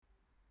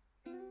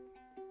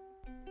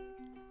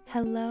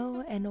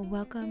Hello, and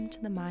welcome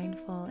to the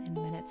Mindful in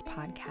Minutes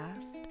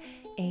podcast,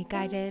 a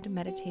guided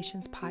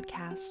meditations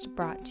podcast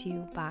brought to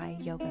you by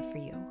Yoga for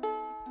You.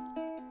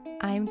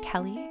 I'm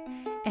Kelly,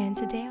 and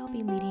today I'll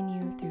be leading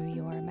you through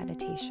your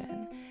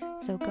meditation.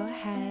 So go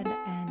ahead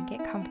and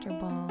get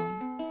comfortable,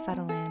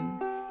 settle in,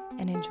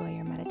 and enjoy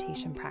your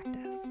meditation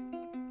practice.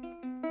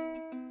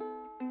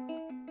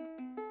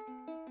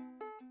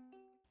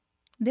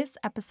 This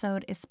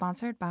episode is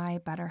sponsored by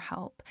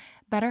BetterHelp.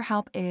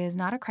 BetterHelp is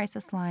not a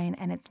crisis line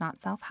and it's not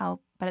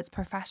self-help, but it's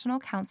professional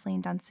counseling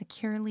done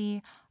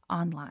securely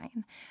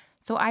online.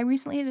 So I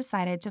recently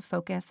decided to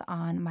focus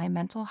on my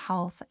mental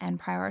health and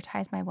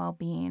prioritize my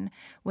well-being,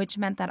 which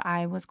meant that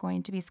I was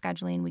going to be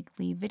scheduling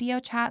weekly video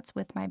chats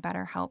with my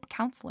BetterHelp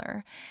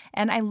counselor.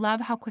 And I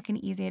love how quick and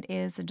easy it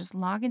is to just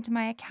log into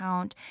my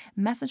account,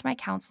 message my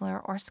counselor,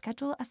 or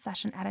schedule a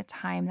session at a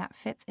time that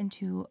fits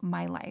into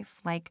my life,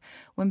 like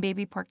when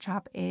baby pork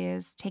chop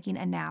is taking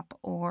a nap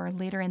or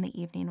later in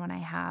the evening when I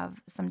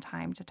have some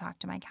time to talk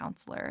to my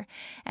counselor.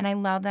 And I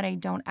love that I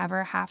don't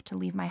ever have to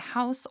leave my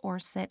house or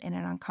sit in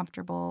an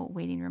uncomfortable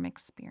waiting room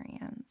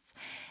experience.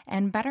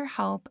 And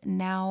BetterHelp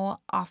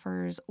now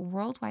offers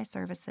worldwide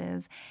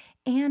services,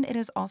 and it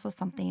is also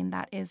something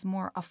that is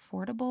more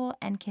affordable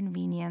and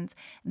convenient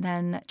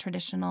than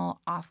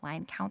traditional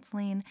offline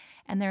counseling.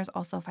 And there's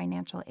also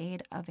financial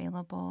aid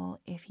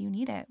available if you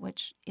need it,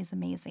 which is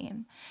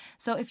amazing.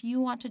 So if you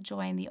want to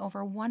join the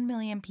over 1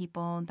 million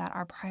people that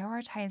are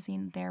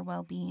prioritizing their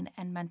well-being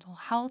and mental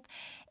health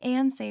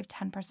and save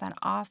 10%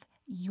 off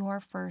your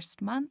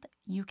first month,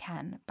 you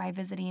can by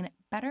visiting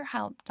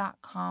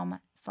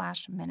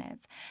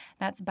betterhelp.com/minutes.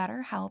 That's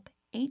BetterHelp,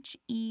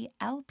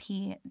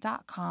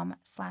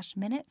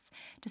 HELP.com/minutes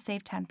to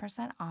save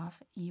 10%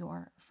 off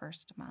your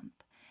first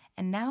month.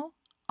 And now,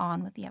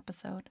 on with the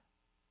episode.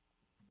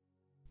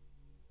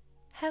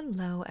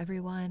 Hello,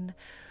 everyone.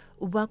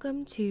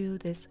 Welcome to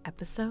this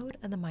episode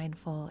of the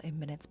Mindful in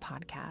Minutes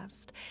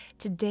podcast.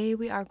 Today,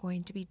 we are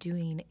going to be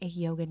doing a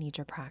yoga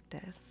nidra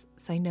practice.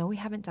 So I know we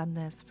haven't done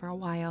this for a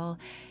while,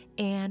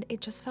 and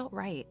it just felt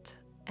right.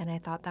 And I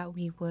thought that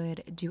we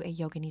would do a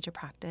yoga nidra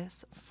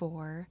practice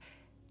for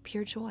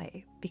pure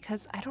joy,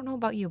 because I don't know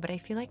about you, but I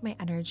feel like my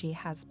energy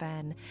has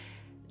been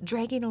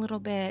dragging a little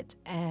bit,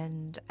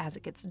 and as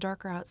it gets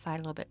darker outside, a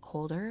little bit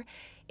colder,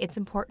 it's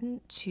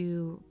important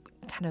to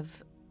kind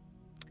of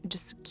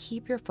just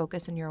keep your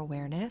focus and your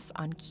awareness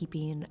on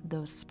keeping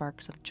those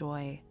sparks of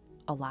joy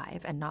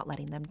alive and not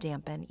letting them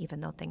dampen,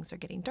 even though things are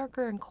getting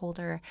darker and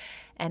colder,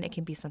 and it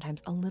can be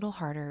sometimes a little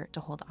harder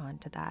to hold on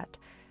to that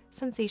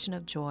sensation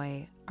of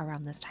joy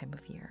around this time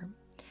of year.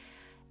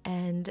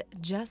 And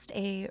just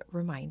a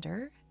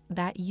reminder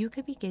that you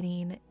could be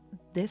getting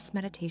this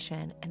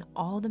meditation and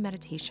all the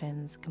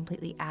meditations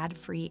completely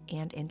ad-free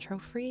and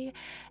intro-free,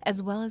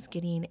 as well as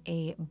getting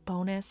a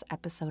bonus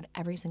episode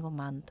every single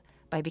month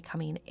by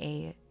becoming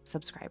a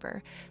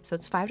subscriber. So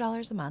it's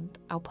 $5 a month.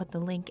 I'll put the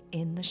link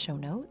in the show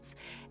notes,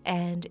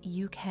 and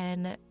you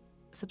can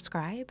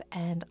subscribe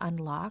and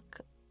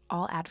unlock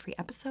all ad-free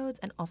episodes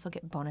and also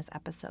get bonus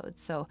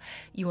episodes. So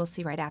you will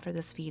see right after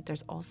this feed,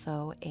 there's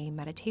also a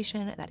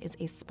meditation that is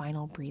a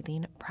spinal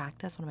breathing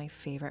practice, one of my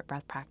favorite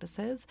breath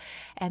practices.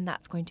 And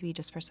that's going to be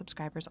just for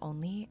subscribers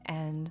only.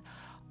 And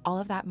all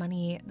of that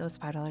money, those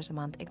 $5 a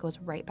month, it goes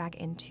right back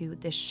into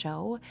this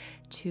show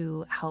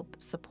to help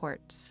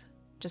support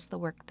just the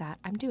work that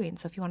I'm doing.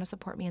 So if you want to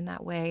support me in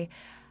that way,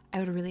 I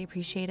would really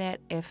appreciate it.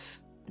 If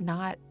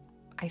not,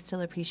 I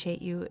still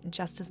appreciate you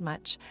just as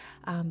much,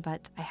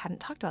 but I hadn't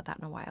talked about that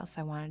in a while,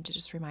 so I wanted to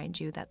just remind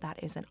you that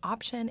that is an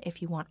option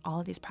if you want all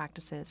of these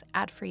practices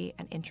ad-free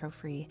and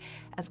intro-free,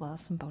 as well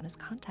as some bonus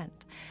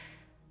content.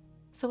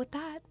 So with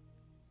that,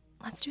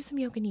 let's do some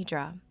Yoga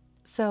Nidra.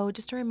 So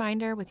just a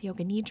reminder with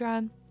Yoga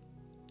Nidra,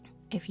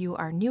 if you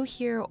are new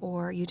here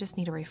or you just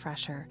need a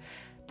refresher,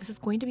 this is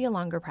going to be a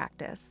longer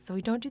practice. So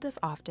we don't do this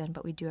often,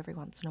 but we do every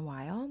once in a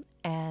while,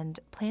 and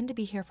plan to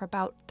be here for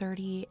about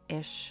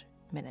 30-ish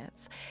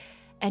minutes.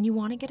 And you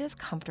want to get as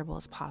comfortable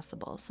as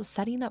possible. So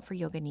setting up for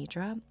Yoga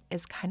Nidra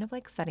is kind of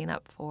like setting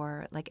up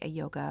for like a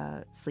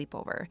yoga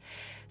sleepover.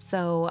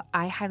 So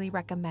I highly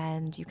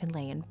recommend you can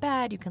lay in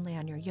bed, you can lay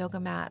on your yoga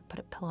mat, put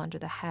a pillow under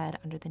the head,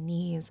 under the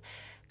knees,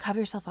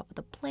 cover yourself up with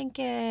a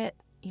blanket,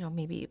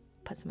 maybe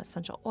put some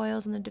essential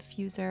oils in the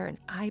diffuser, an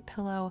eye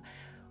pillow,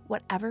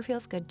 whatever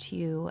feels good to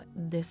you.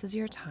 This is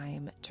your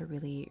time to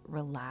really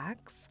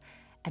relax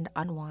and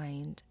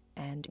unwind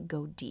and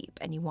go deep,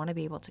 and you want to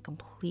be able to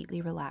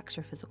completely relax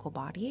your physical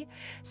body.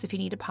 So if you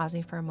need to pause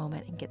me for a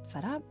moment and get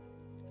set up,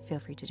 feel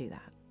free to do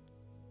that.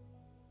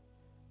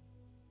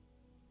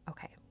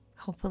 Okay,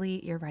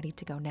 hopefully you're ready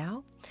to go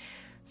now.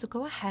 So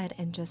go ahead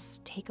and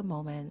just take a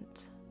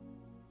moment,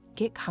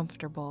 get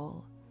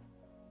comfortable,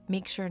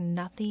 make sure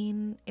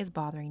nothing is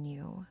bothering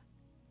you,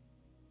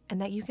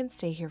 and that you can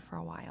stay here for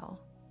a while.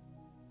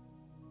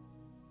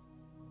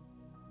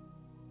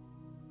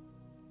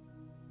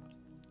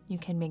 You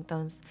can make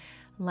those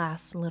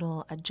last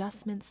little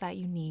adjustments that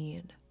you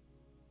need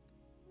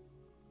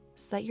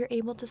so that you're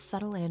able to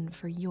settle in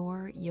for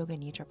your Yoga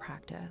Nidra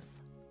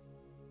practice.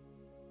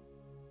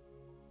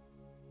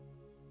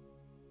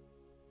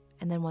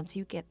 And then once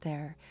you get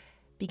there,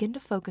 begin to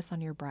focus on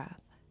your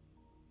breath,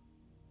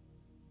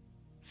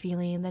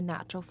 feeling the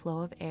natural flow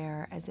of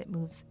air as it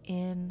moves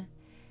in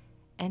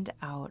and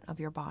out of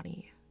your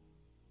body.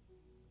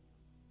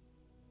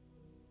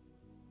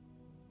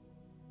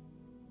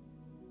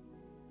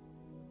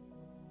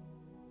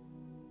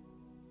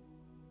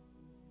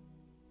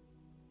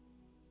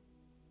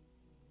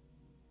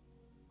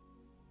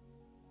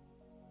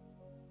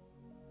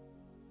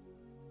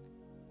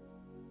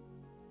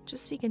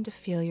 Just begin to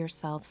feel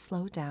yourself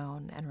slow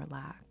down and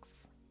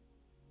relax.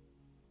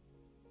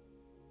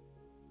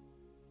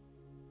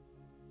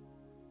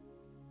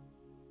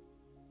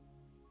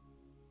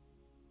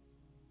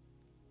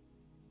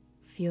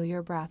 Feel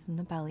your breath in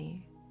the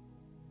belly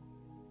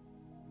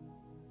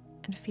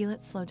and feel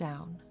it slow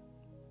down.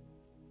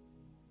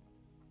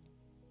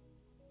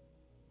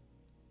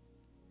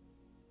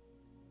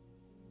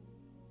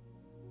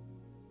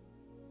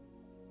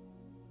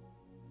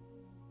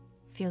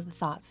 Feel the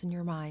thoughts in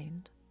your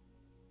mind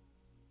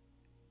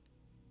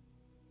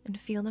and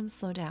feel them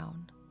slow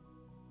down.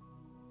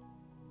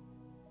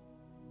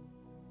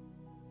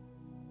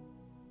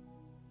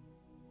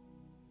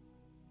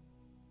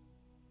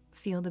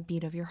 Feel the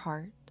beat of your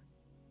heart.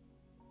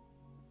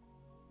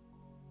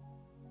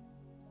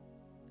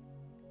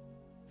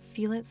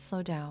 Feel it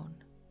slow down.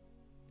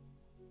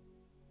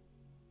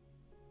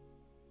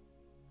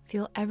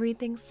 Feel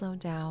everything slow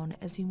down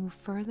as you move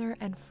further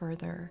and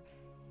further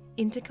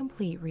into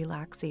complete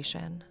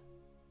relaxation.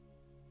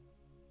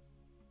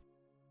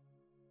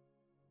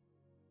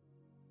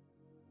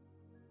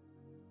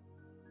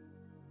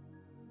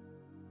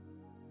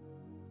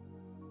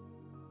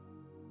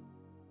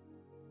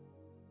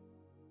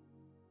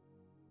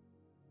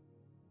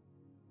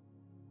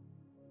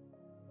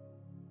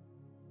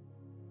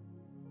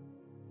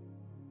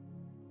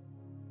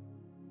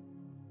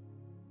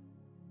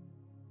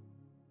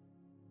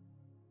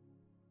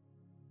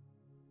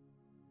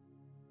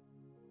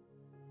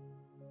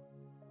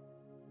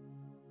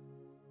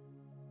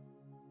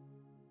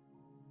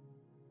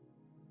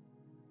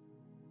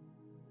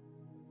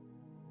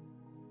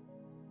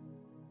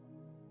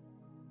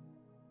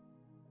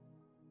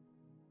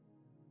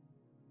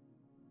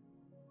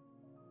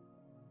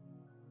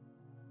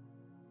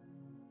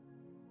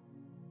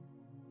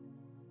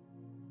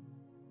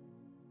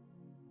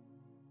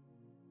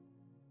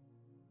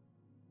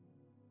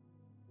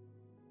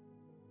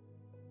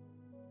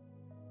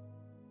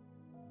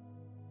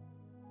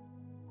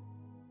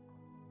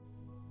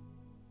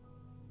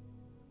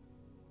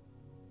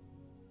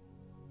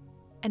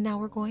 And now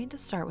we're going to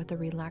start with the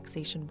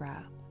relaxation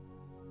breath,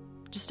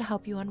 just to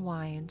help you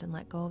unwind and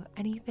let go of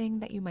anything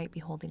that you might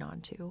be holding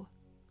on to.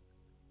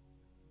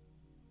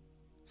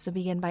 So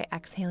begin by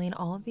exhaling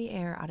all of the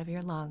air out of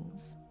your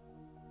lungs,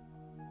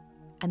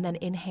 and then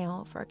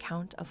inhale for a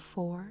count of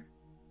 4,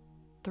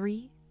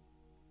 3,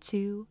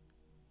 2,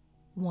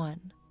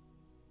 1.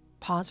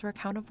 Pause for a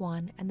count of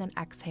 1, and then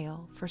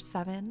exhale for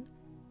 7,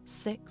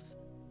 6,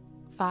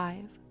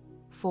 5,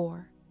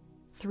 4,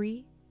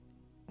 3,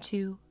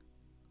 2,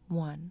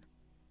 1.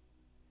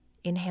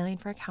 Inhaling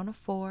for a count of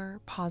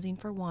 4, pausing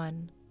for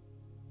 1,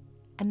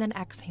 and then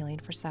exhaling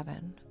for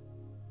 7.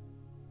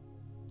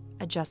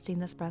 Adjusting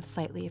this breath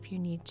slightly if you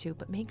need to,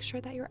 but make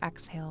sure that your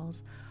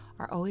exhales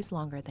are always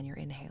longer than your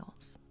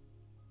inhales.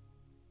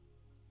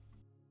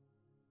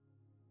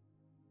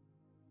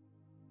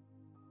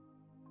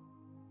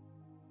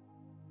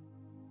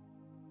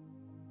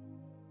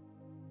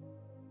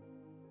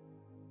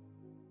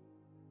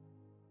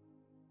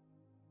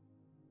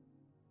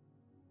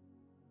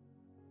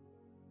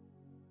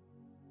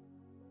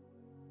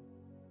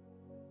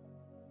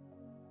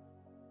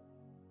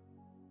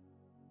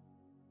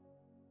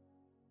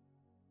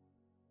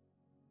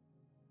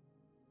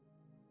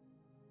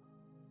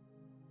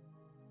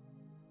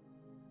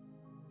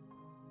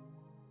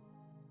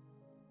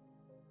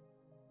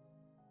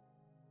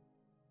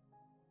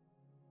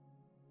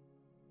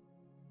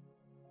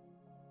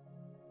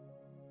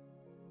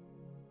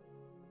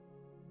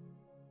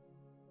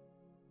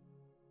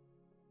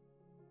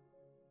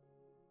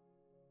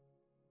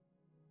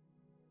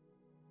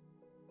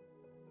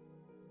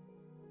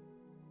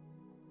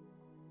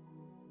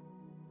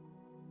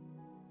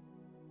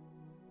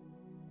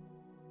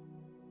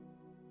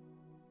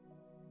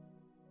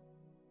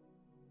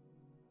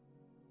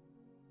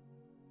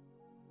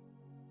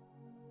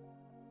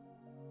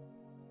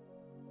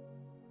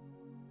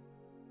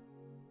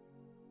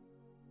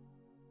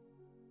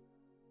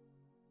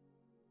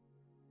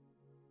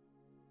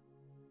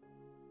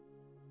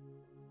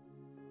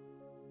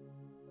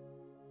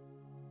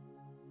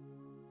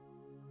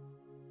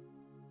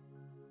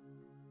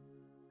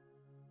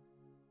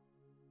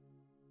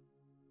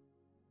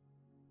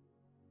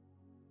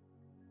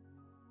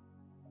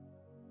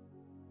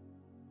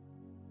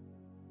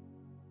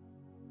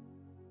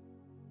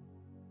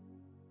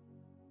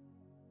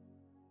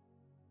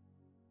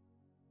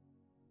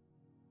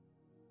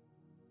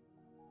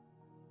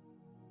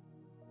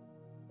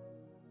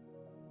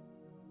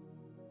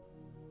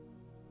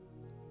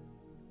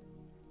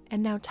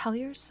 And now tell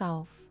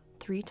yourself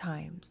 3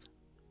 times.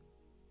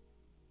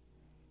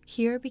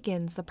 Here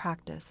begins the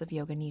practice of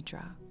Yoga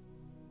Nidra.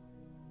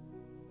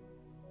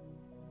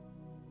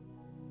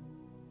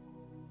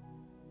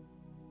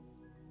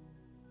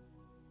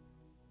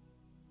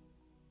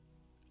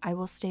 I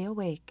will stay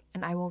awake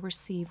and I will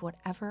receive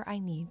whatever I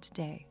need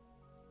today.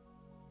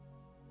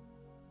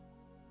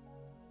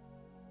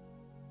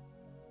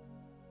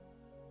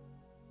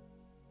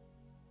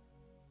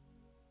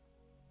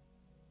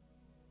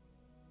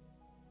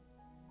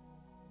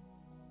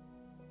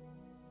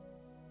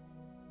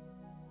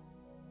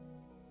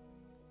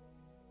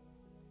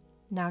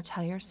 Now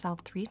tell yourself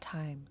 3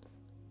 times,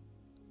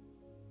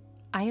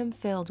 I am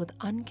filled with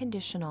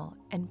unconditional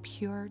and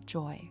pure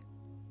joy.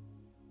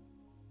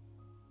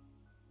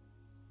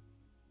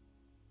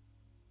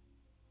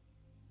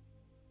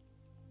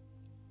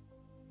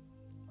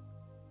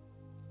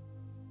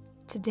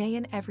 Today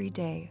and every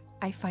day,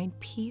 I find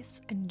peace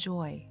and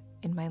joy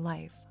in my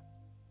life.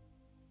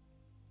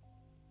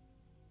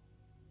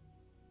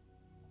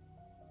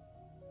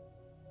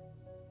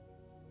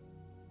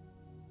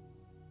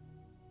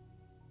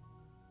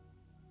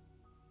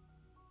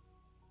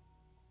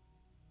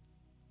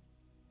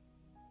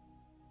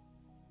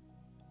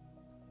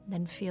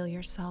 Then feel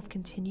yourself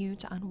continue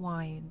to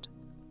unwind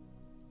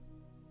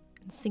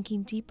and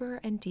sinking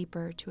deeper and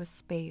deeper to a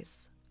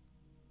space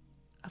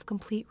of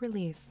complete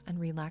release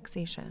and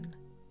relaxation.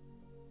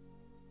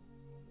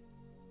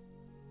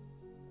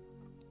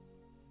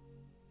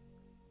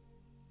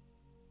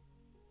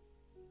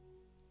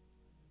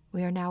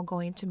 We are now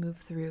going to move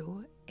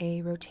through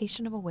a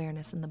rotation of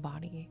awareness in the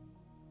body.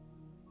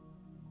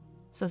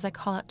 So as I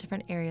call out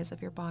different areas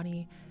of your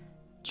body,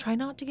 try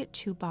not to get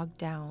too bogged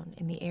down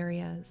in the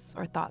areas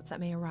or thoughts that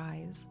may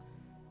arise,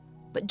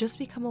 but just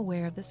become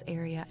aware of this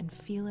area and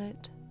feel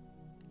it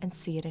and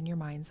see it in your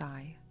mind's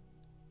eye.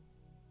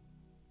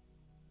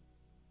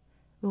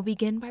 We'll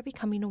begin by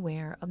becoming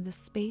aware of the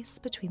space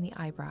between the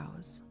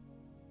eyebrows,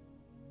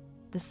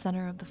 the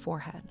center of the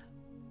forehead.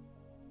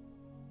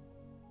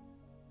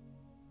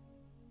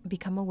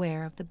 Become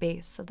aware of the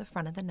base of the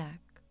front of the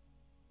neck,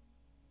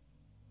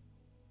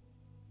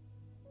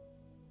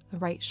 the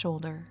right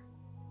shoulder,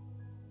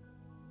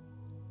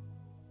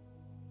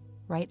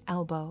 right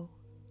elbow,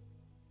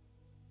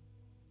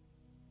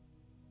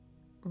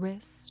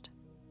 wrist,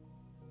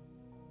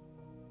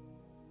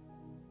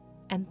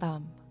 and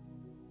thumb.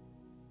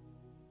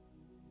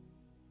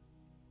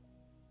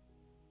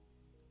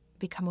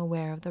 Become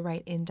aware of the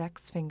right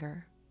index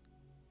finger,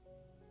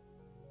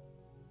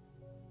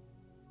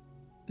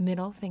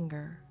 middle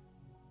finger,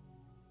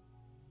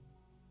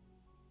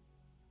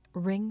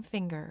 ring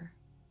finger,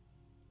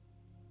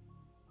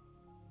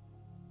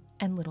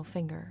 and little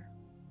finger.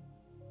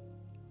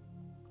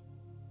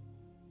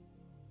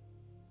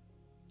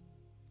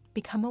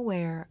 Become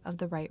aware of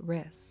the right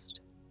wrist,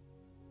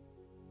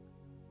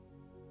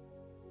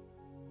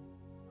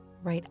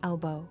 right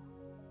elbow,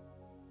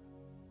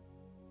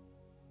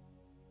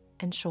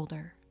 and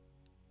shoulder.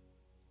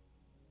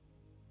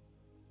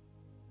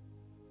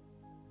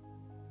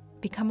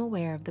 Become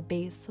aware of the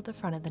base of the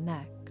front of the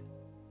neck,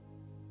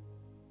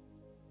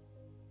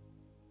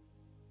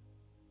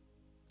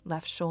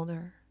 left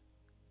shoulder,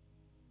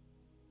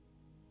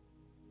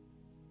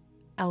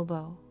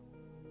 elbow,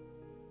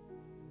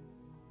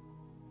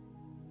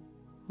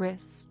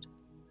 wrist,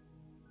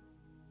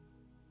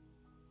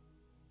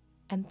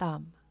 and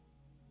thumb.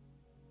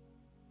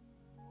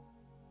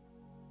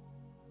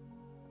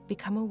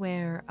 Become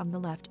aware of the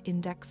left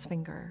index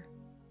finger,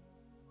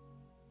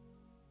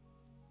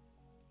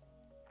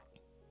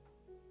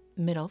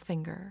 middle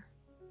finger,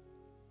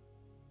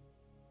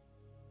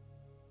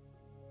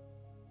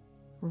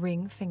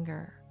 ring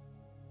finger,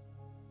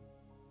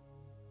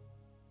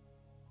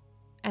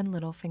 and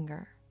little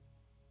finger.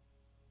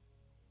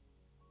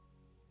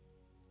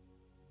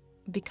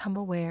 Become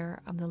aware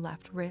of the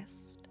left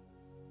wrist,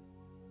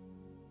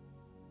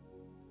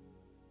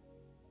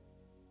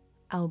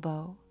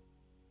 elbow,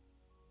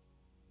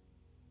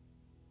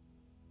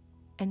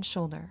 and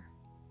shoulder.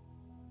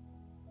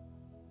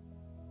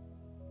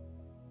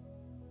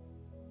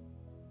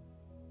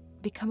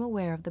 Become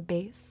aware of the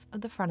base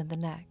of the front of the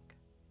neck,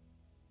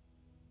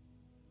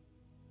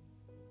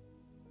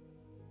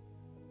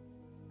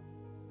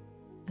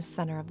 the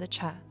center of the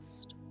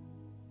chest,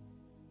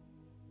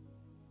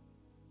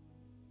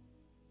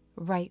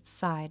 right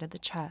side of the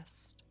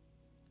chest,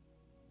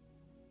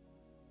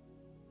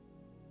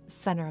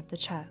 center of the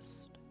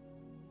chest,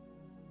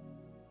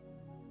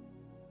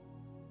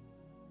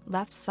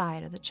 left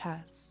side of the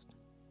chest,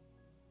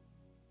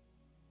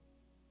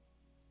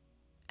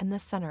 and the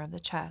center of the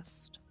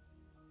chest.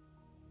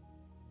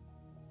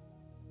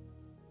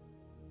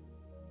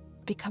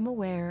 Become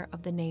aware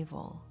of the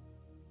navel,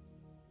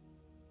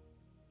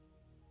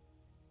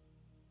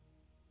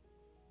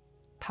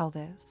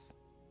 pelvis,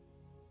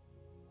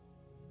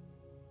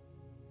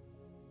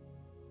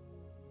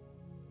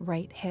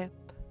 right hip,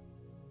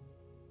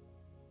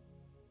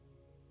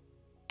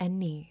 and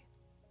knee.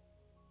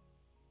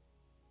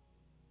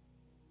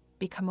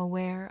 Become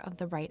aware of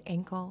the right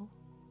ankle,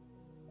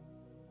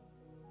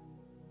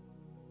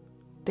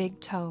 big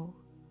toe,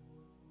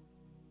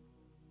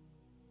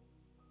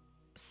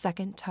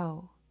 second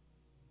toe,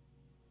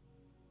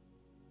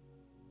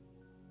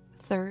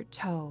 third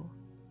toe,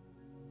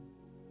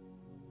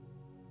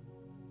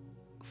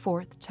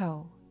 fourth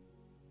toe,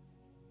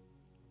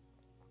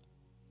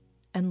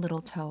 and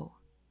little toe.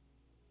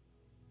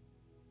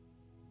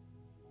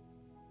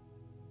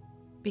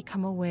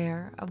 Become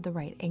aware of the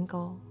right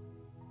ankle,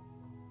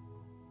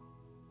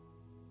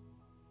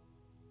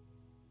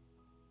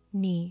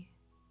 knee,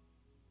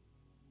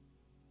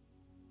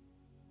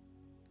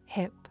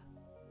 hip,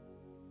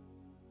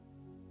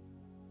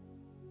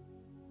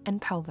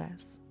 and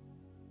pelvis.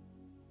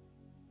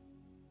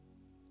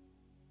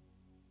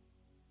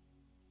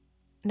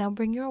 Now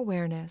bring your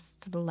awareness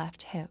to the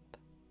left hip,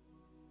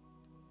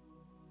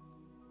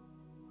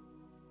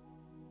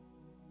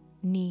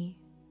 knee,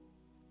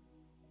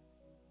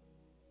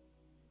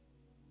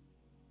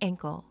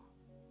 ankle,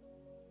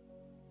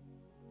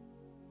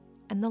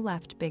 and the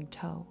left big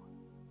toe.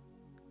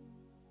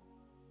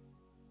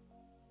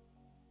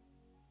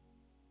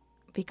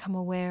 Become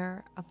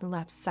aware of the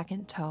left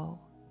second toe,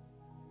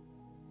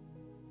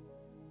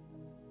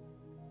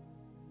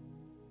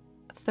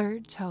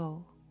 third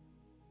toe,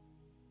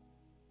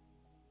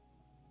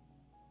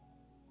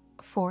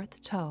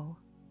 fourth toe,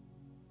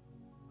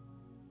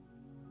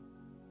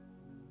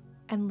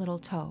 and little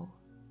toe.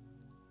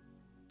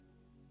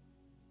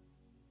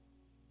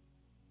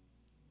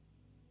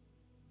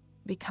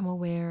 Become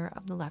aware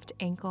of the left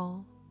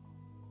ankle,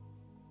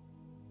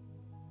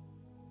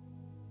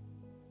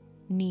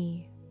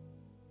 knee,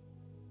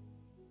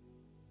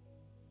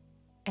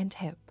 and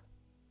hip.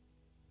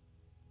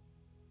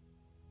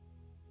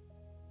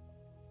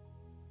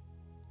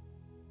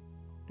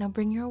 Now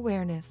bring your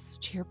awareness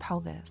to your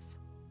pelvis,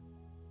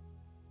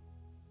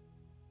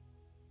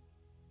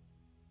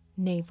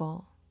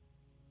 navel,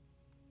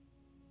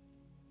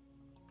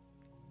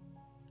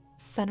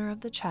 center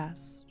of the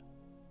chest,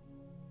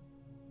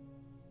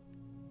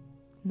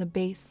 the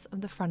base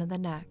of the front of the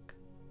neck,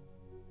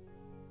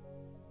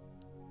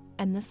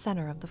 and the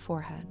center of the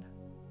forehead.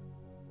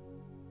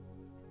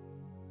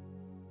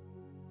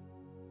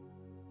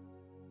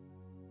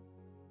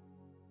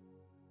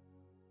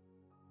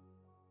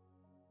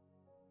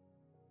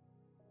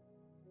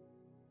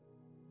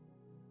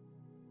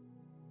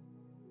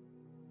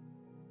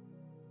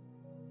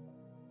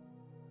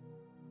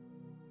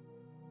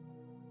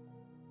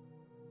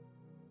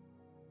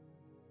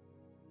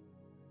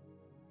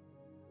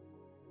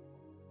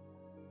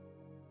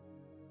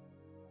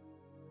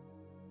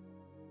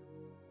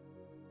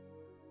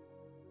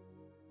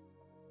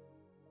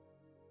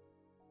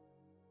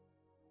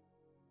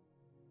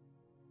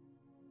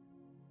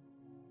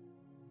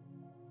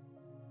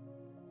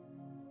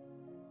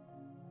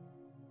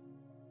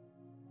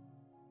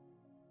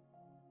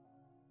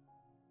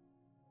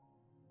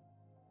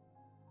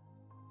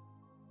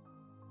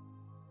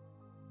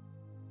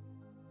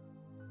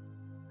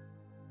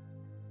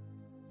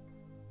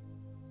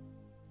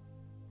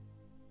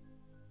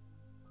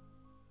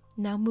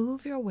 Now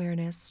move your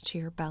awareness to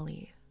your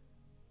belly.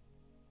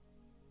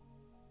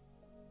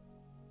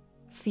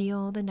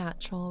 Feel the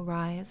natural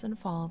rise and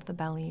fall of the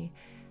belly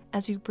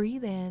as you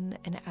breathe in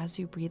and as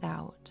you breathe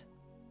out.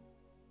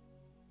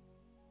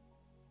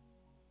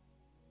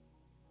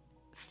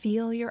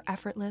 Feel your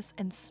effortless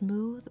and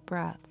smooth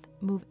breath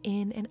move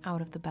in and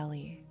out of the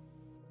belly.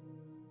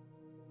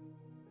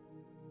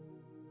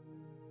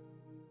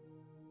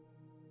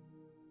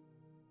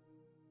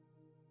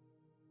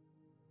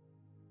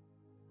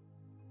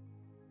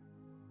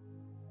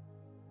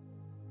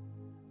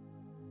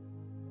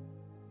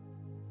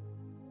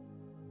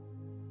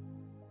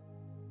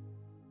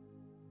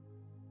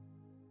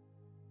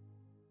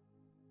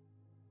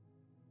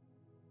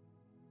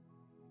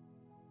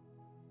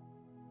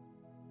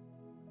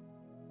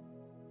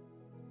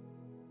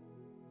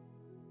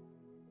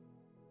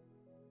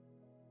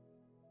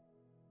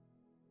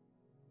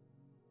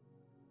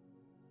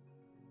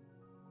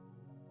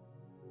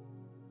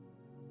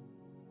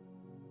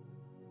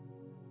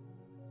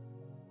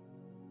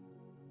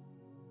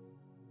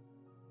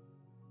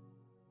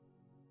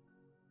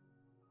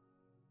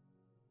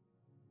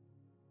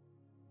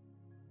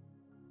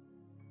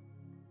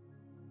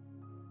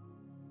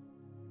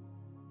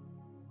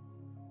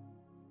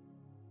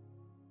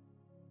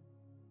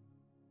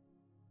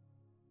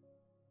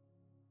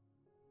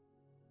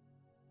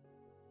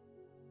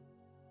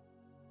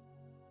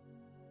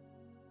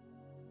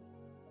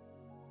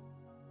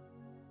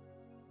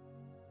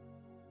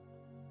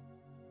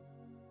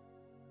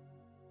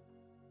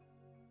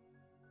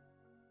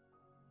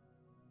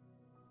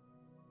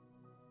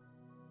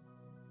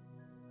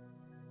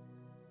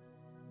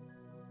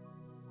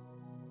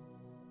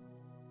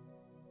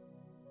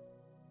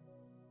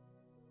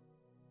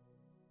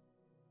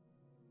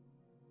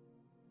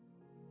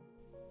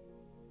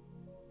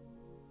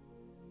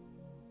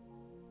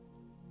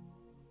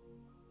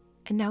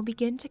 And now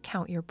begin to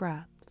count your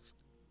breaths.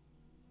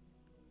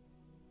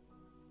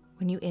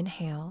 When you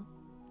inhale,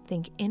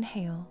 think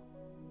inhale,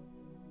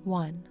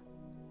 1.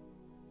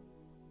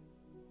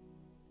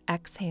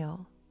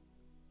 Exhale.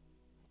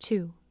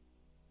 2.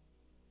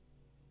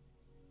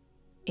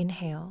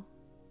 Inhale.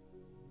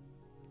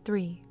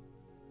 3.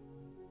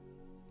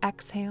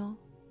 Exhale.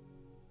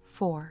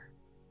 4.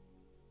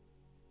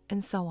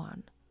 And so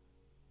on.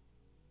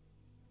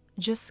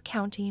 Just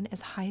counting as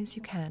high as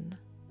you can.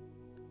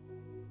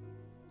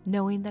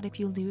 Knowing that if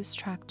you lose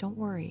track, don't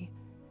worry.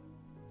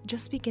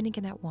 Just begin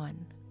again at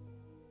 1.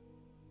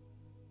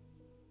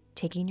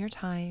 Taking your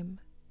time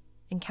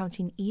and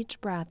counting each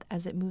breath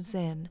as it moves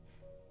in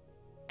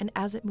and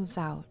as it moves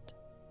out.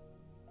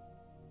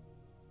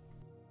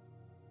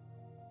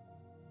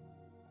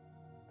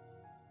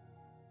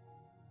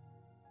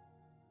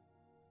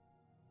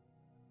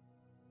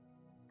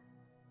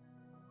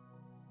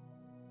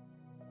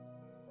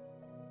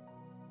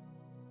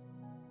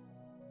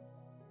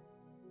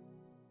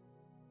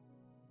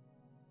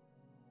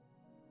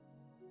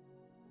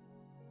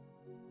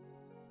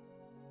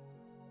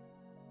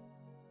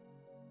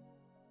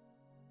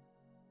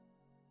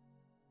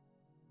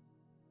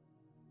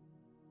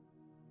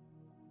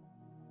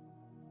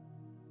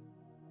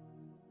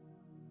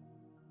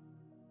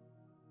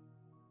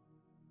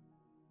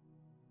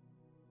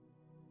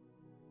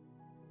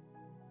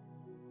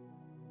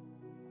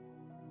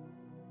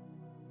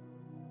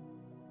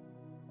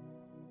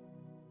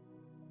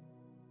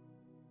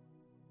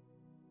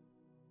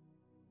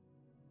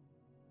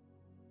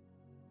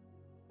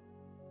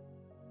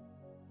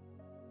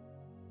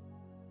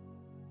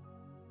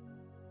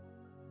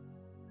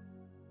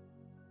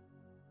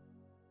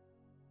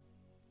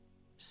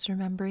 Just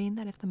remembering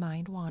that if the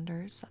mind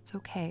wanders, that's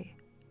okay.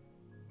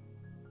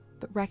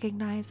 But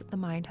recognize that the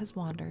mind has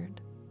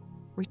wandered,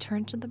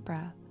 return to the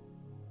breath,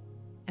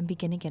 and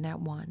begin again at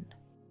 1.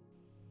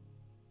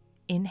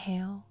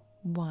 Inhale,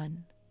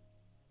 1.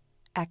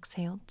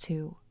 Exhale,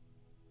 2.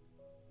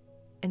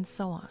 And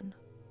so on,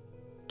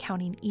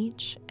 counting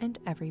each and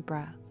every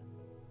breath.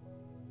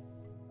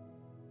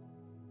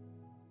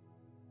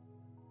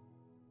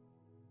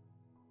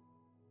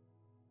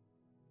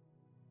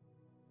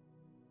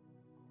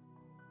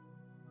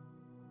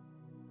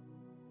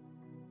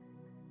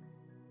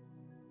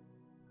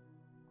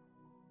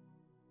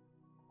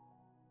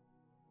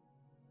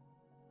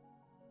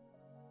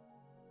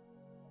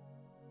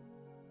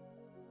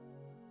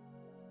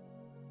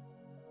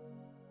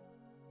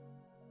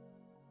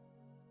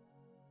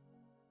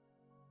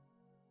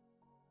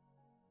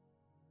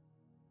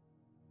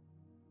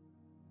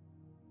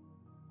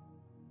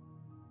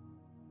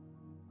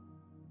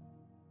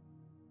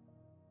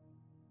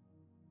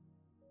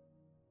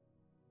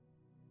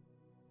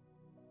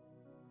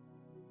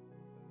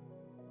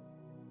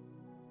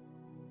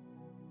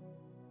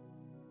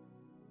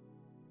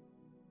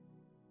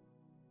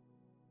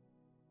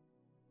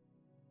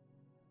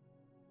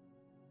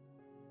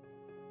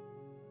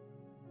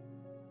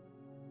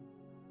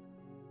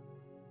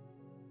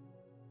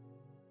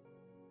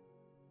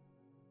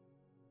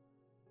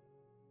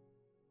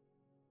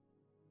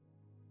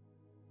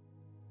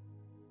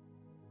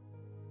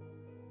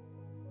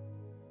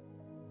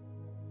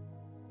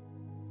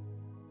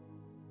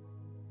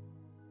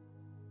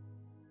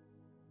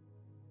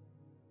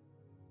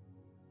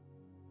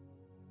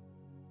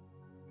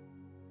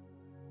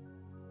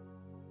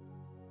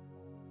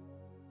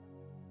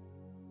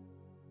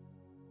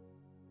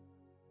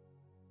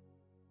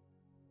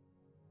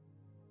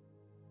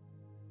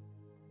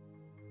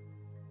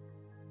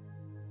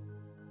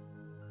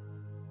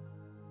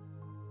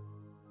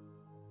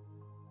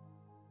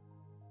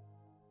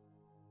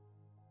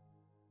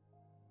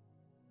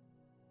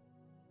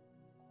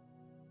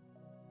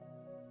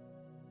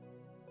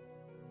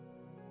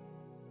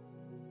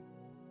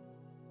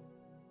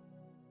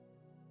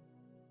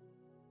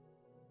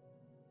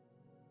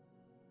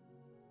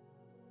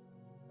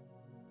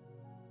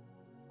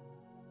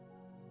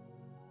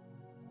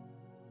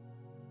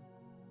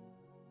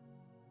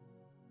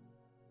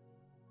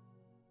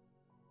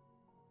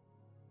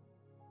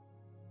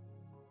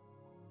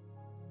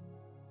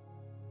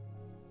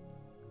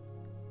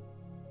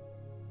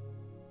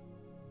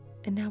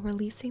 And now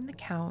releasing the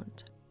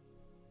count,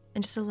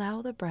 and just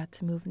allow the breath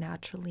to move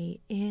naturally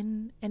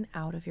in and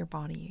out of your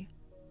body.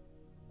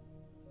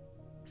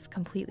 It's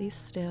completely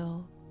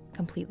still,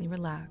 completely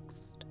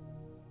relaxed,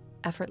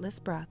 effortless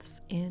breaths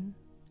in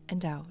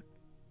and out.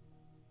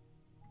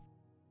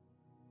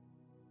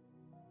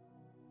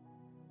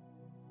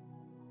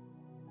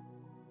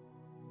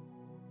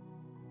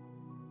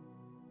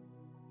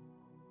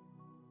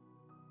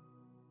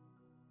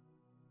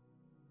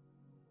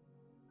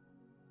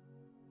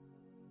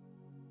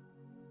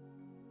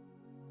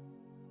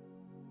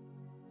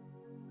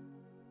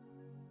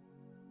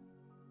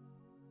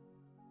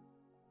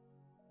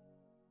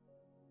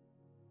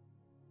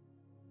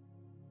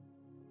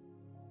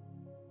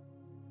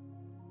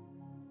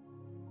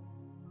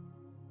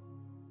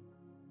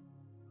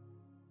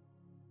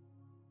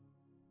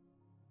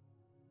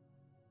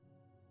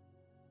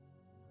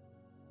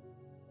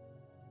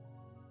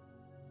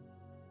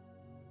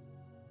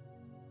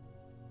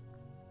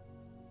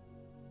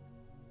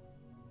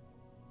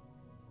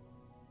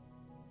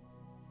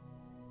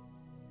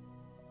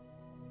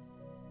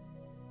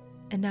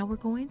 And now we're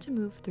going to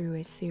move through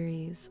a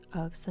series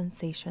of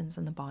sensations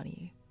in the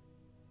body.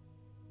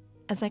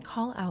 As I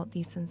call out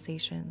these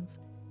sensations,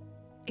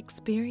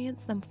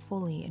 experience them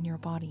fully in your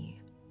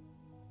body.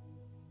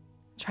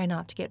 Try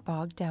not to get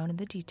bogged down in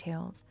the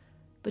details,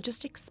 but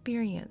just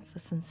experience the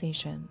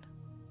sensation.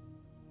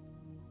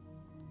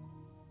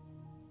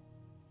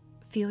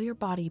 Feel your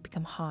body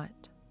become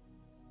hot.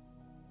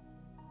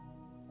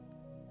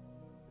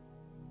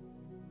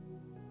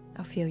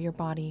 Now feel your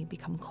body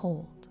become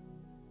cold.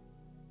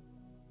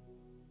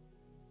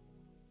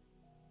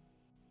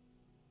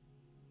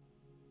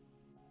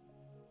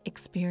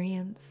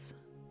 Experience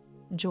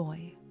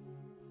joy.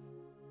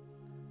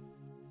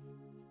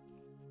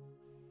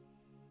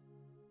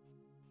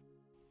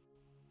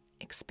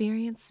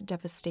 Experience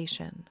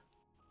devastation.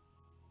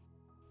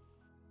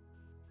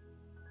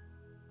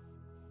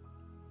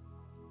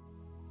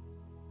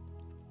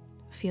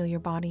 Feel your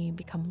body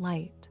become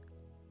light.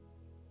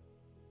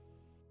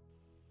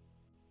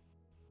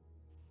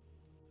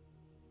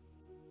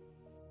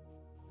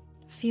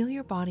 Feel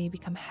your body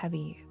become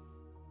heavy.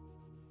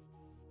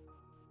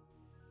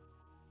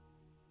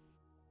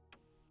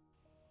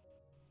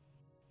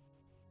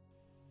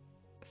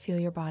 Feel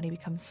your body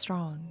become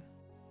strong.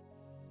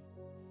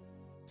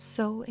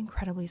 So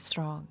incredibly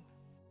strong.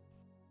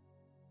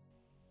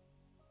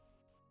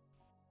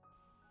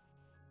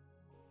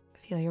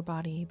 Feel your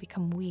body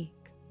become weak.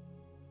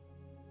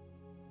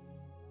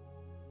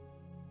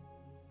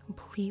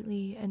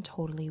 Completely and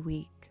totally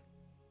weak.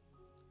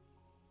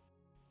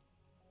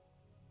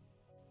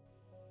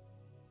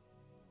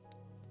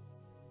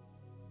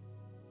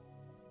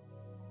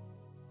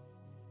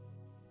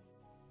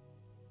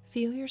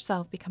 Feel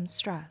yourself become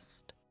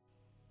stressed.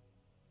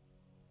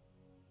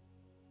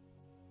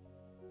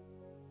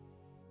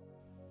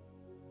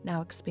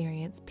 Now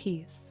experience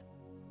peace.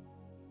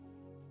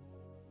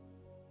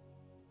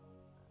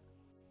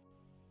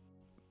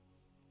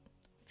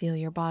 Feel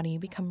your body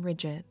become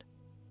rigid.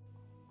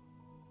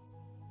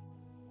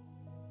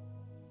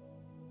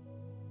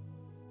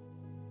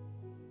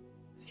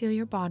 Feel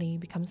your body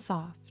become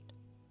soft.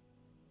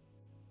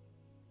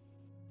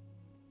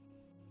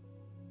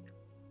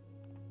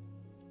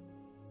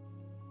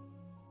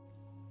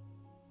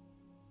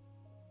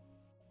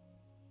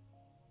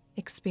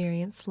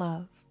 Experience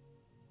love.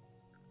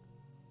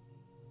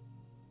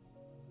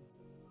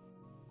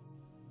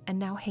 And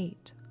now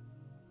hate.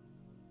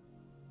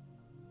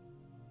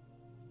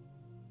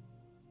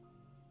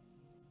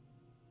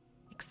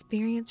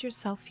 Experience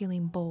yourself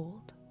feeling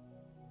bold.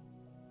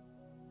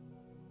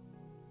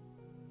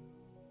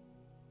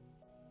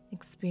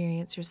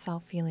 Experience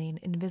yourself feeling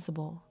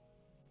invisible.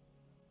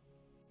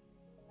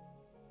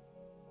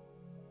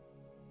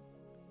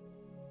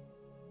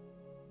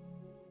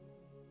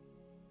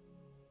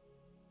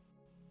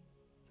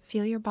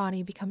 Feel your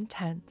body become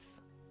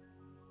tense.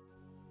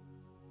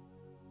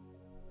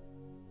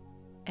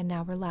 And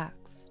now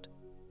relaxed.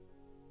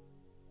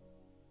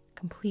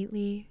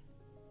 Completely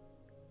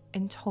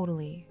and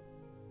totally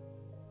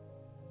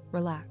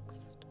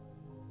relaxed.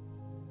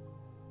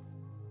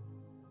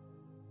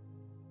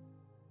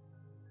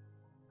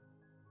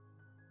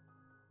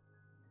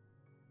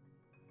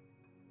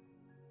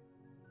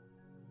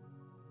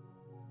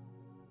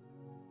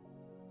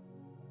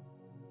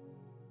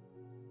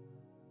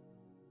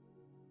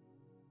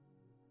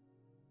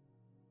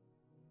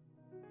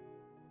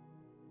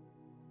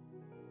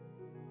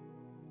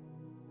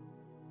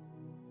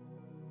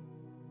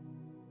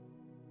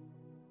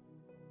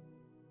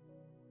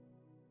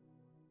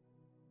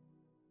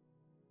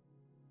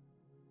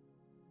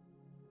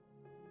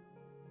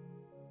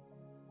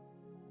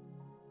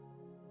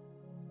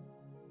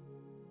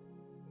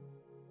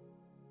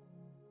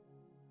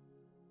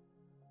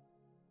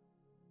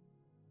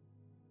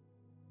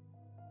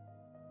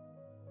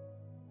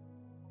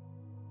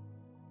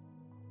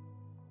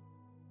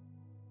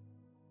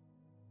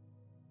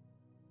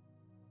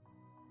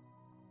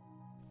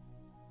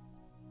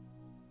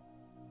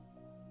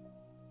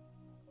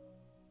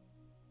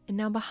 And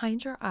now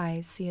behind your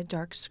eyes, see a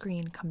dark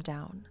screen come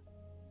down.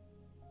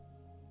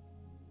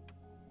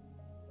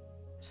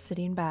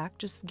 Sitting back,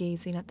 just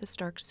gazing at this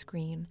dark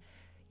screen,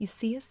 you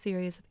see a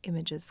series of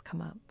images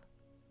come up.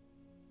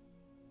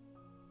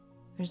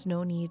 There's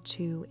no need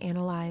to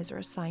analyze or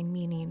assign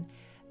meaning.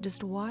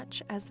 Just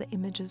watch as the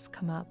images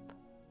come up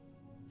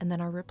and then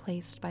are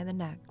replaced by the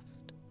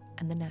next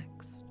and the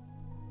next.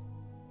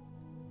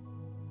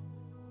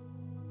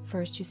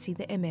 First, you see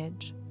the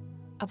image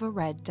of a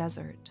red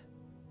desert.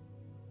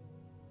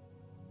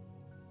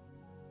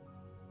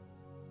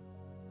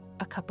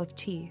 A cup of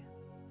tea.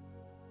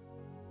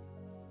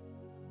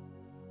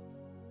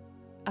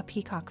 A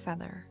peacock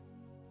feather.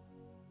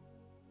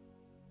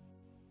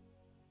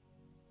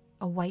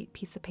 A white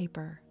piece of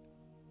paper.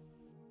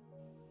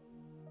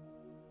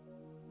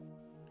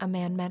 A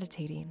man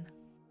meditating.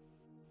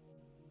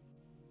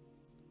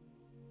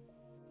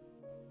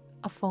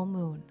 A full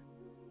moon.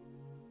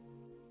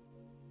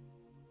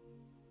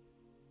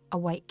 A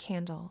white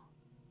candle.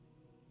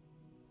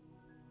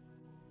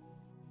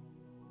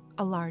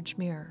 A large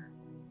mirror.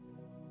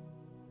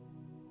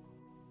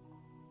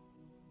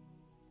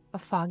 A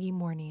foggy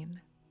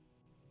morning.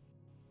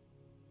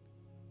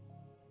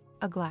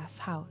 A glass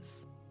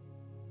house.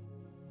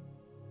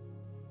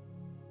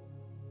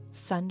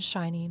 Sun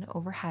shining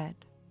overhead.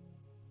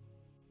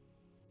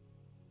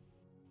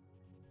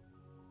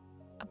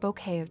 A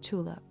bouquet of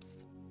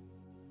tulips.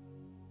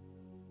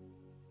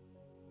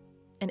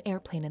 An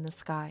airplane in the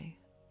sky.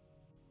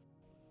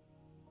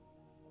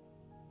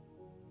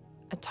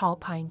 A tall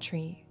pine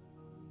tree.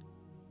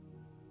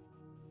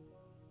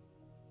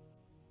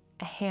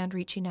 A hand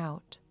reaching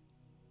out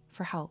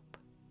for help.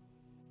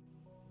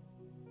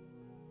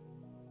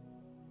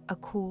 A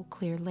cool,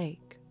 clear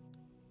lake.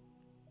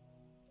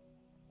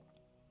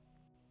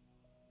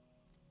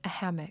 A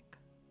hammock.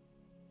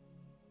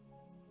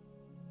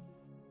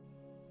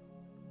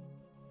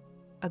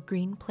 A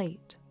green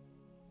plate.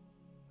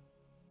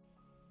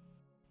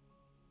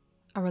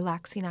 A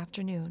relaxing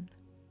afternoon.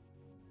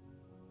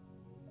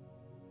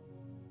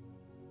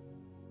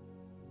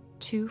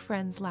 Two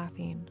friends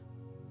laughing.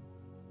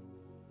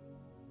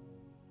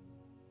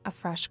 A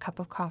fresh cup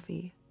of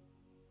coffee.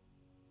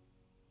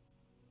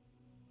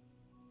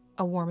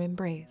 A warm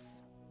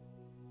embrace.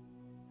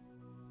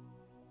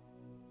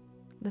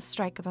 The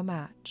strike of a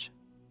match.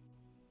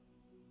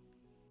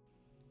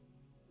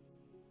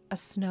 A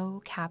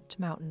snow-capped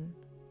mountain.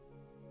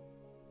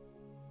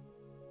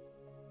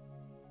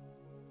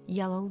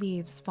 Yellow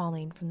leaves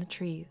falling from the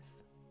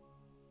trees.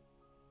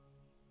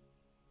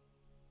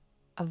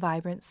 A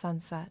vibrant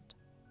sunset.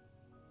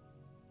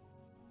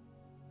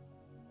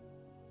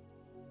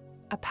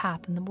 A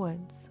path in the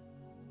woods.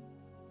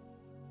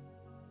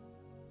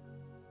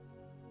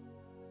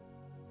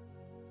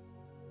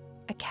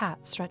 A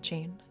cat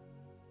stretching.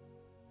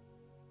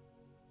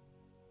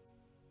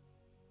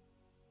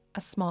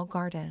 A small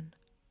garden.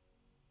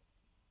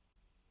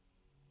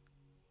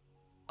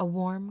 A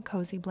warm,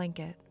 cozy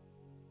blanket.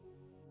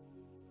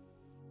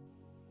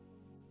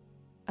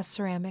 A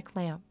ceramic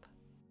lamp.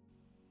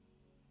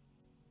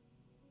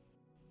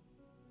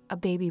 A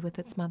baby with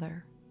its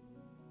mother.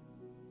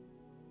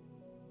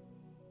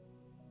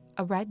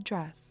 A red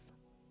dress.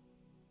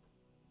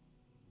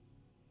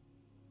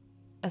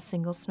 A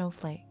single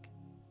snowflake.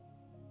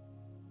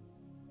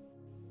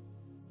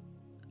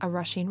 A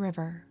rushing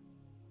river.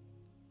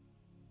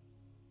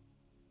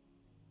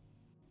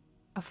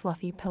 A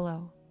fluffy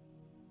pillow.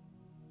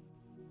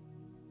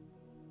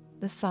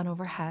 The sun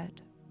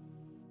overhead.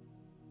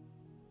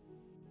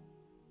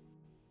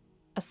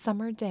 A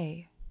summer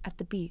day at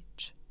the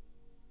beach.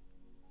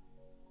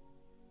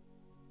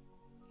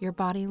 Your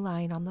body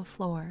lying on the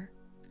floor,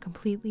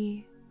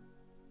 completely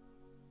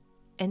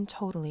and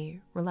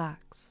totally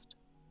relaxed.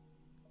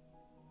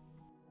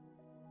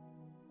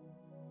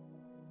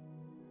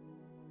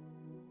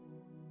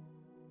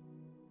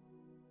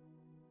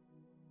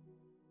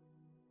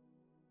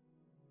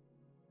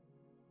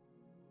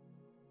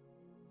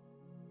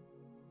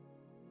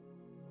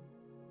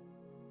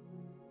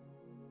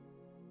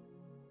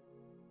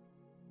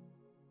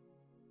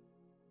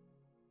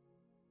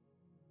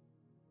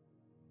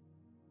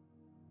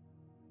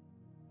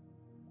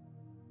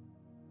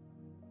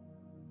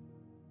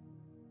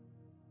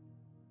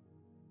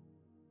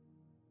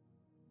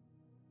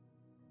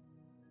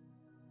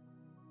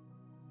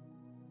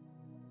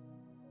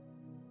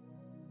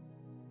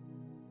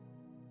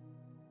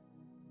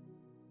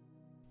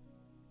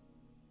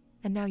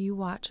 And now you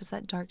watch as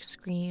that dark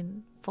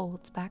screen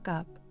folds back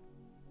up.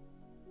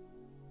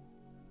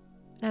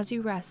 And as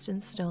you rest in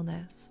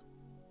stillness,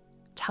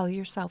 tell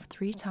yourself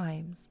 3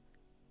 times,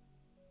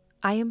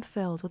 I am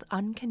filled with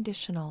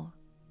unconditional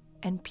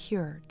and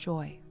pure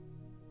joy.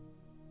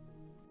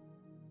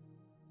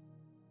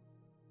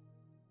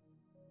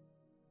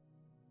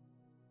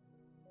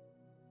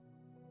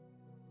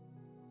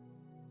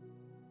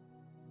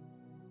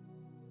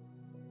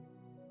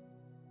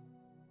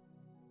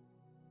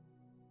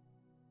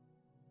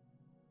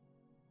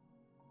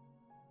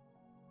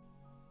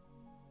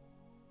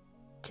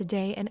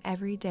 Today and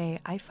every day,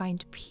 I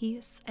find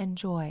peace and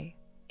joy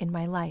in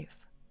my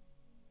life.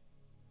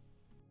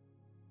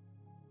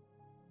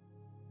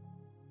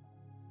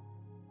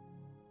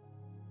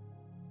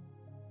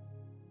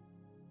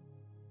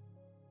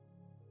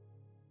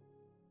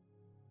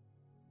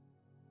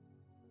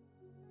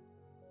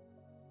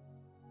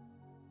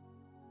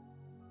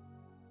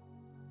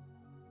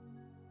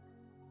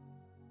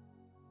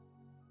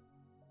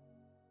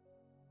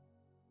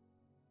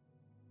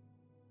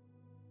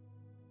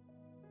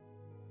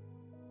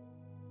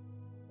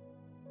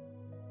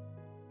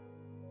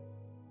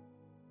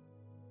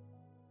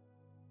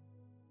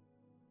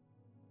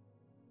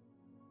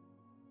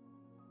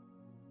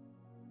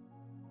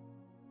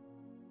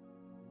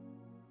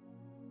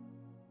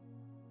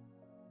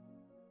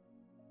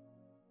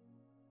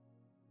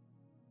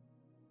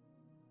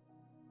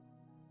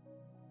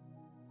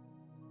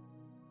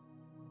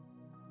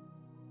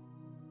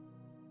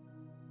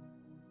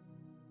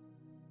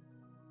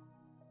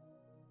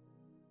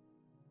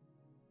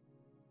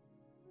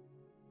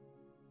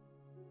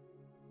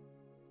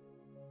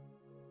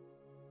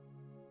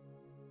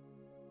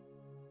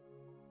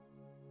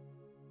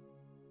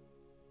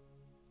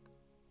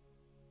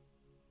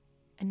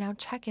 now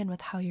check in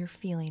with how you're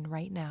feeling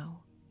right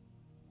now.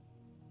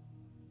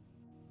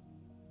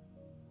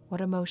 What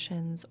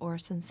emotions or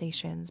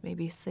sensations may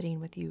be sitting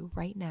with you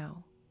right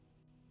now?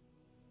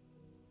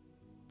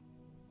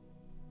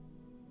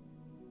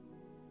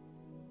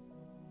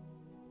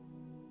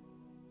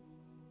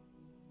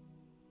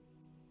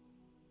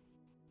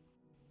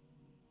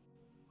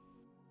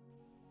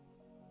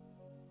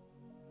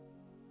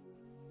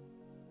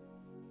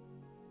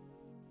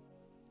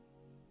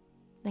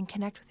 Then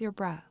connect with your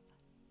breath.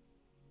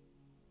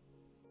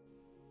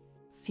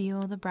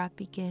 Feel the breath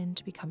begin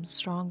to become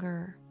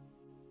stronger,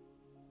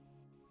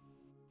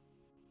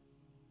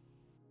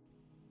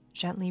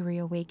 gently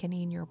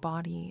reawakening your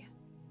body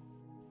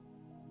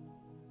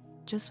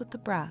just with the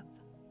breath,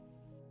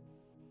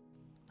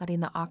 letting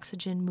the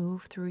oxygen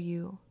move through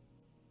you,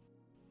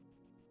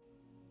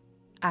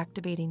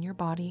 activating your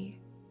body,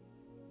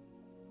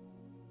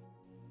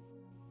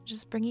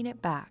 just bringing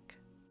it back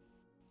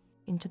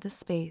into the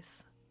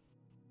space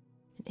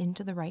and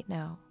into the right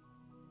now.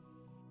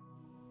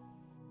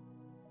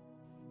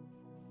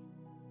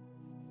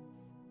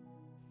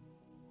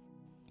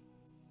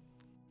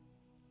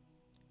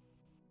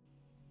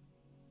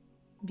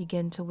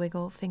 Begin to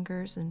wiggle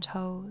fingers and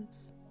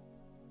toes,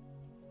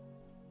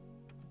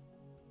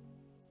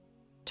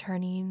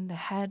 turning the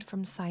head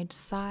from side to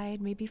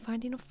side, maybe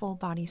finding a full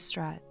body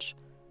stretch,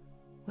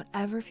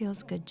 whatever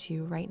feels good to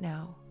you right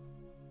now.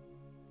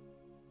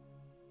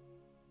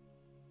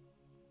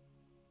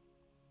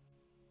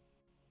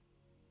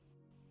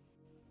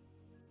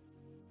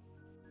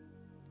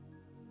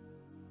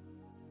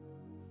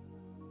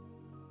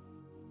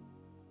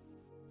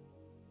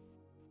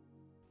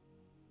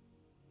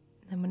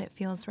 And when it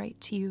feels right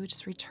to you,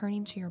 just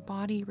returning to your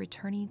body,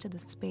 returning to the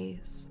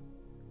space.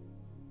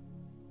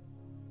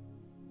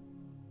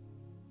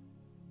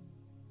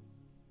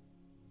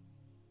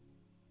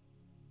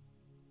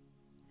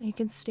 And you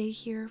can stay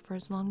here for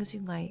as long as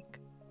you like.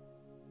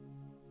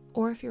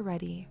 Or if you're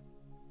ready,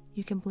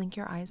 you can blink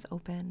your eyes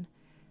open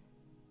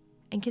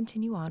and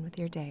continue on with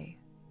your day.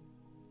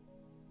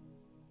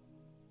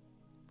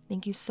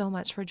 Thank you so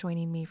much for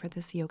joining me for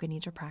this Yoga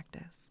Nidra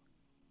practice.